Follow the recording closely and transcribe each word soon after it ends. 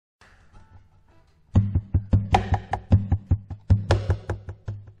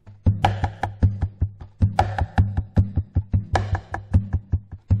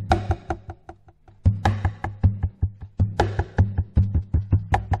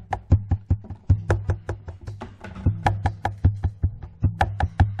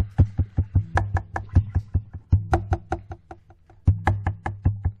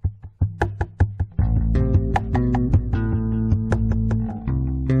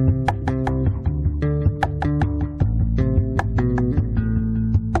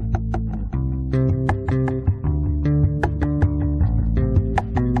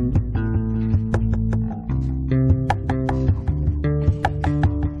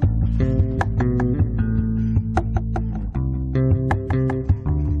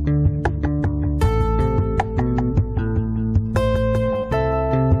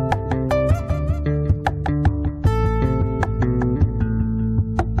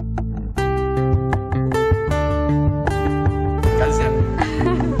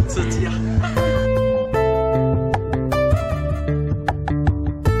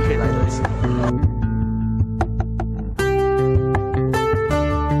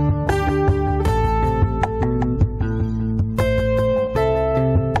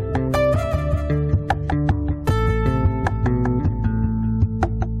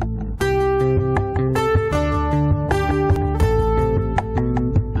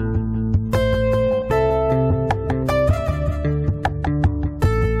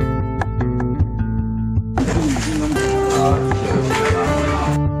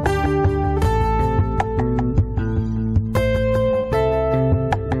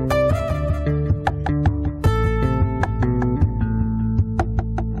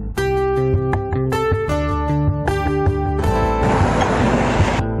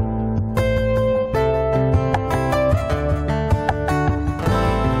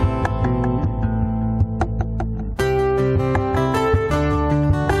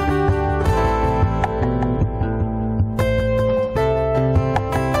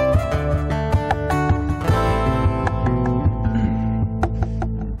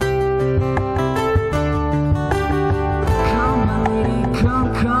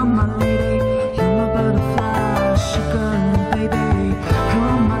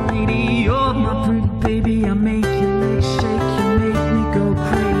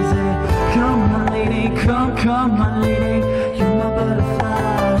come my lady, you're my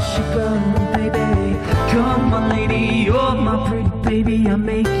butterfly, sugar baby. Come my lady, you're my pretty baby. I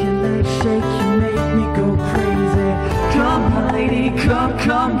make your legs shake, you make me go crazy. Come my lady,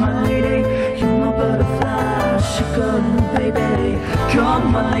 come my lady, you're my butterfly, sugar baby.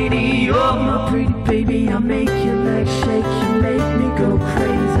 Come my lady, you're my pretty baby. I make your legs shake, you make me go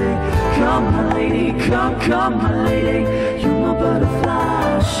crazy. Come my lady, come my lady, you're my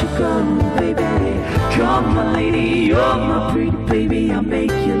butterfly, sugar baby. Come my lady, you're my pretty baby. I make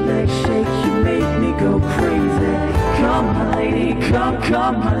your legs shake, you make me go crazy. Come my lady,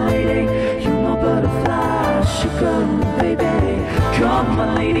 come my lady, you're my butterfly, sugar baby. Come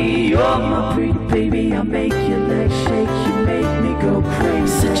my lady, you're my pretty baby. I make your legs shake, you make me go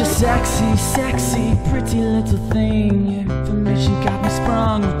crazy. Such a sexy, sexy, pretty little thing. Your information got me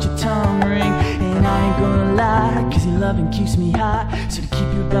sprung with your tongue ring. And I ain't gonna lie, cause your loving keeps me high. So to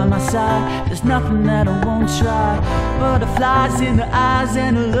keep you by my side, there's nothing that I won't try. Butterflies in the eyes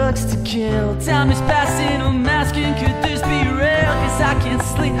and her looks to kill. Time is passing, I'm asking, could this be real? Cause I can't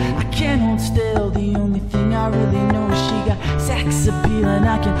sleep, I can't hold still. The only thing I really know is she got sex appeal, and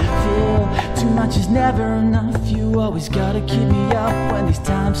I can feel too much is never enough. You always gotta keep me up when these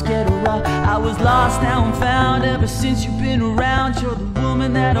times get rough. I was lost, now I'm found. Ever since you've been around, you're the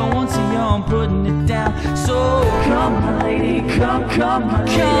woman that I want, so I'm putting it down. So come my lady, come my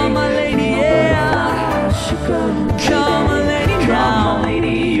lady, come my lady, yeah. Come my lady now, come my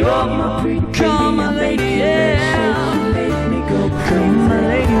lady, you're my pretty baby. Come my lady, yeah. You make me go crazy. Come my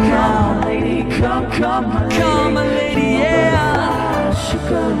lady now, come my lady, come my lady, come my lady, yeah.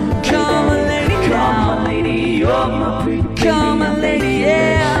 Come my lady now, come my lady, you're my pretty baby. Come my lady,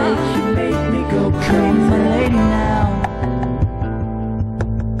 yeah. You make me go crazy. Come my lady now.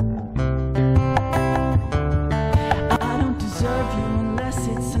 I don't deserve you unless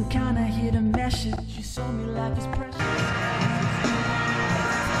it's some kind of hidden message. You sold me life is precious.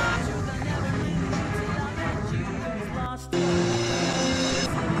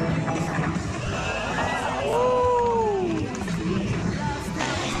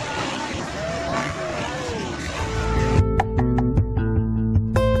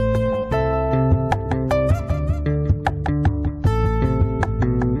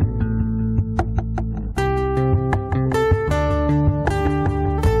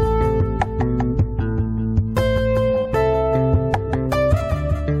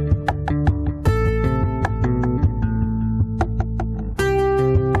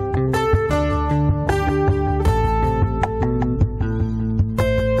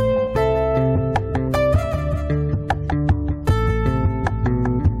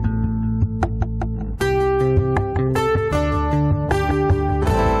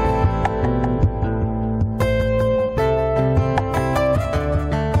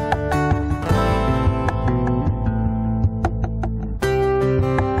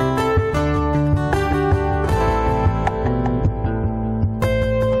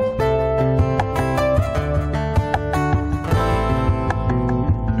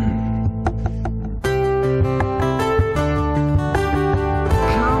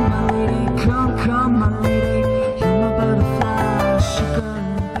 Come my lady, you're my butterfly, sugar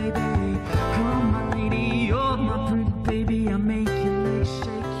baby. Come my lady, you're my pretty baby. I make your legs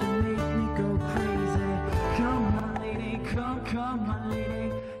shake, you make me go crazy. Come my lady, come my lady.